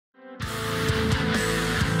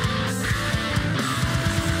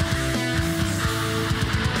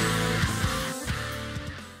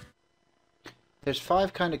There's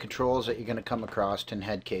 5 kind of controls that you're going to come across in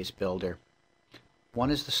Headcase Builder. One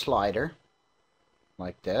is the slider,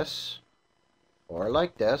 like this, or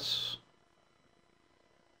like this,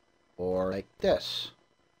 or like this.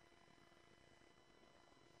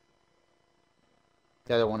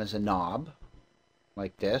 The other one is a knob,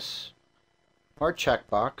 like this, or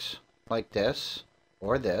checkbox, like this,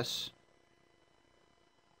 or this.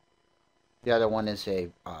 The other one is a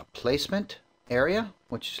placement area,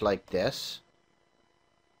 which is like this.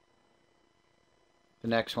 The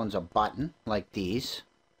next one's a button, like these,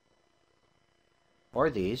 or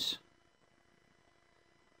these.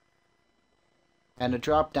 And a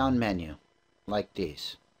drop-down menu, like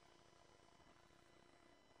these.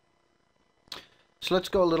 So let's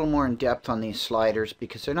go a little more in depth on these sliders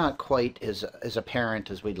because they're not quite as apparent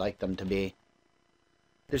as we'd like them to be.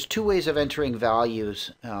 There's 2 ways of entering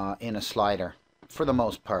values in a slider, for the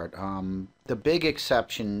most part. The big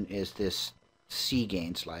exception is this C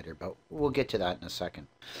gain slider, but we'll get to that in a second.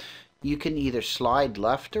 You can either slide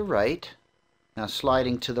left or right. Now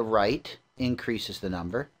sliding to the right increases the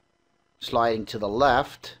number. Sliding to the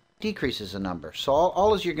left decreases the number. So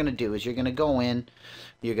all you're going to do is you're going to go in,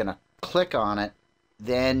 you're going to click on it,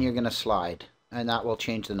 then you're going to slide, and that will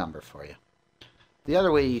change the number for you. The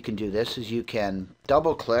other way you can do this is you can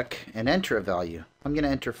double click and enter a value. I'm going to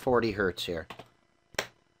enter 40 Hertz here.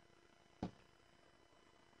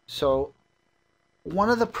 So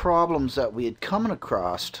one of the problems that we had come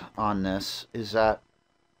across on this is that,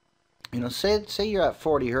 you know, say you're at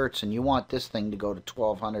 40 Hertz and you want this thing to go to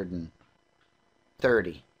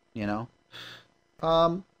 1230, you know.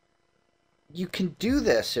 You can do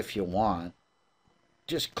this if you want,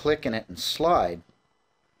 just clicking it and slide.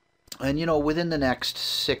 And you know, within the next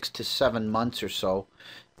 6 to 7 months or so,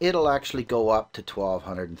 it'll actually go up to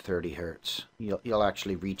 1230 Hertz. You'll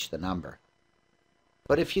actually reach the number.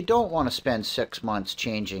 But if you don't want to spend 6 months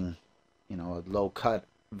changing, you know, a low cut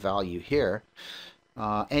value here,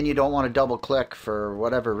 and you don't want to double click for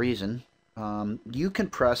whatever reason, you can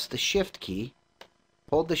press the Shift key,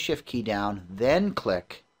 hold the Shift key down, then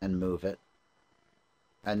click and move it,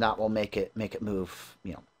 and that will make it move,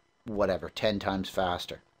 you know, whatever, 10 times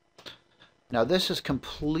faster. Now this is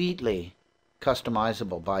completely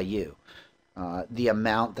customizable by you. The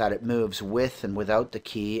amount that it moves with and without the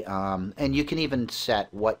key, and you can even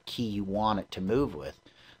set what key you want it to move with.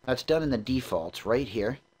 That's done in the defaults right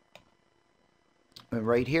here.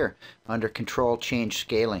 Right here under Control Change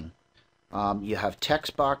Scaling. You have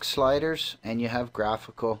text box sliders and you have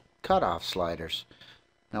graphical cutoff sliders.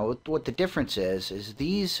 Now what the difference is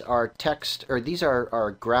these are text, or these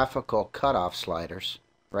are graphical cutoff sliders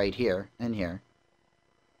right here and here.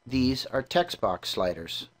 These are text box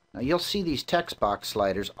sliders. Now you'll see these text box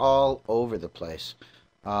sliders all over the place.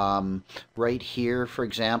 Right here, for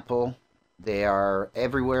example, they are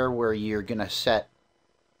everywhere where you're going to set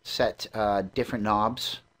different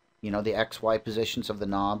knobs. You know, the XY positions of the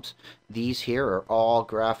knobs. These here are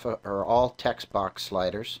all text box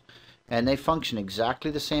sliders, and they function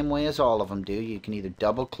exactly the same way as all of them do. You can either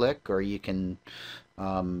double click, or you can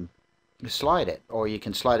slide it, or you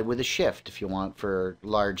can slide it with a shift if you want for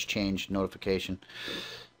large change notification.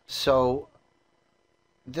 So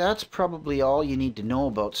that's probably all you need to know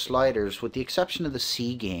about sliders, with the exception of the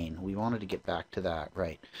C gain. We wanted to get back to that,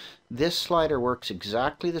 right? This slider works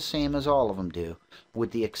exactly the same as all of them do,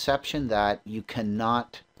 with the exception that you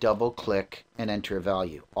cannot double click and enter a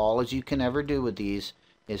value. All as you can ever do with these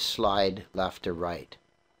is slide left or right.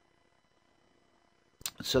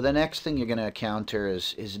 So the next thing you're going to encounter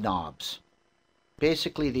is knobs.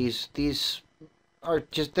 Basically these are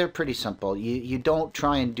just, they're pretty simple. You don't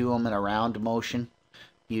try and do them in a round motion.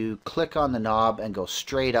 You click on the knob and go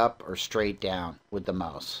straight up or straight down with the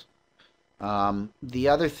mouse. The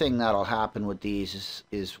other thing that'll happen with these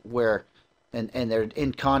is where, and they're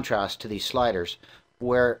in contrast to these sliders,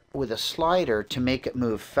 where with a slider, to make it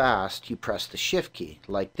move fast, you press the Shift key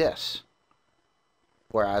like this.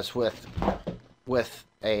 Whereas with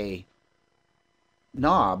a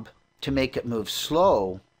knob, to make it move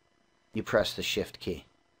slow, you press the Shift key.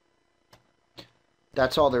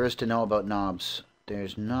 That's all there is to know about knobs.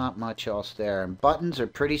 There's not much else there. And buttons are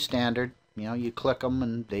pretty standard. You know, you click them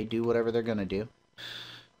and they do whatever they're going to do.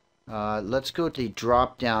 Let's go to the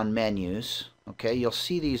drop-down menus. Okay, you'll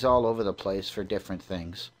see these all over the place for different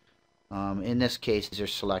things. In this case, they're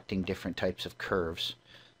selecting different types of curves.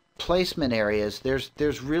 Placement areas,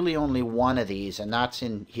 there's really only one of these, and that's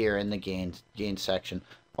in here in the gain section.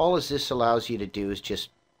 All as this allows you to do is just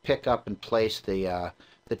pick up and place the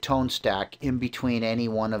tone stack in between any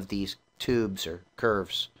one of these tubes or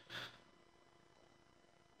curves.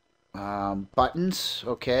 Buttons,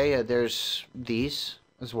 okay, there's these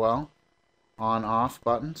as well, on-off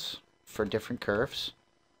buttons for different curves.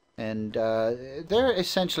 And they're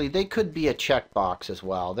essentially, they could be a checkbox as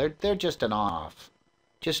well. They're just an on-off,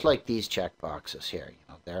 just like these checkboxes here.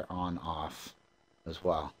 You know, they're on-off as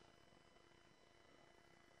well.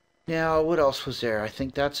 Now, what else was there? I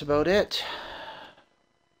think that's about it.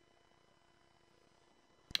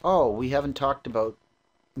 Oh, we haven't talked about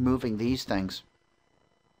moving these things.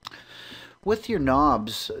 With your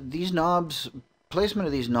knobs, placement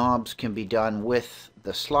of these knobs can be done with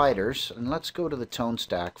the sliders. And let's go to the tone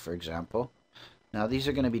stack, for example. Now, these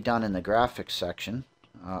are going to be done in the graphics section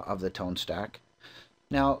of the tone stack.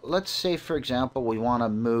 Now, let's say, for example, we want to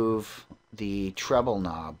move the treble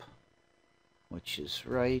knob, which is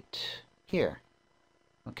right here.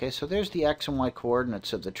 Okay, so there's the X and Y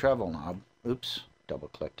coordinates of the treble knob. Oops, double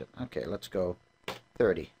clicked it. Okay, let's go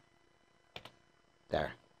 30.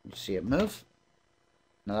 There. You see it move?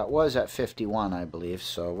 Now that was at 51, I believe,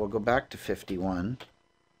 so we'll go back to 51.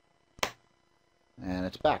 And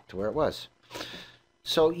it's back to where it was.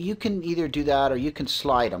 So you can either do that or you can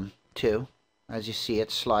slide them too. As you see,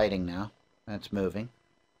 it's sliding now. And it's moving.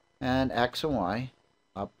 And X and Y,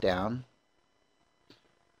 up, down.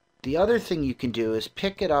 The other thing you can do is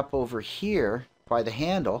pick it up over here by the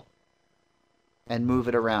handle and move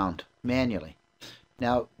it around manually.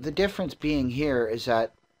 Now, the difference being here is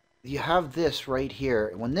that you have this right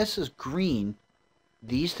here. When this is green,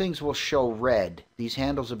 these things will show red. These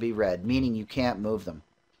handles will be red, meaning you can't move them.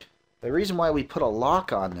 The reason why we put a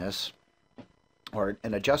lock on this, or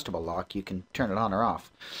an adjustable lock, you can turn it on or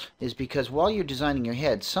off, is because while you're designing your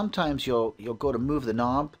head, sometimes you'll go to move the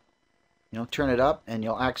knob, you know, turn it up, and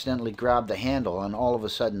you'll accidentally grab the handle, and all of a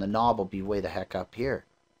sudden the knob will be way the heck up here.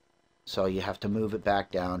 So you have to move it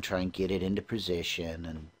back down, try and get it into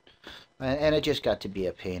position, and it just got to be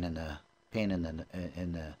a pain in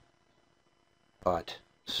the butt.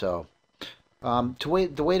 So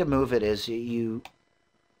the way to move it is you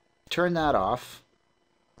turn that off,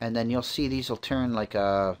 and then you'll see these will turn like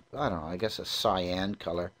a, I don't know, I guess a cyan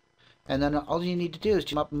color, and then all you need to do is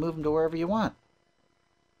jump up and move them to wherever you want.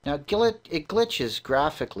 Now it glitches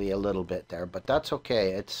graphically a little bit there, but that's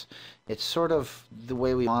okay. It's sort of the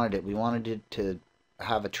way we wanted it. We wanted it to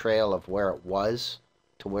have a trail of where it was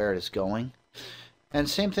to where it is going. And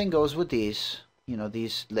same thing goes with these, you know,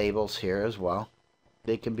 these labels here as well.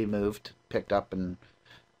 They can be moved, picked up and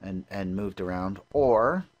moved around,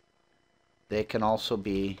 or they can also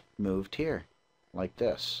be moved here like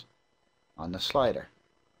this on the slider.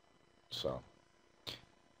 So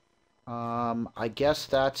I guess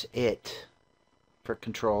that's it for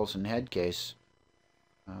controls and head case.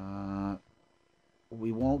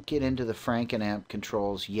 We won't get into the Frankenamp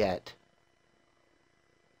controls yet.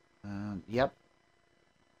 Yep.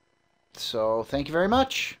 So thank you very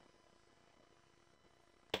much.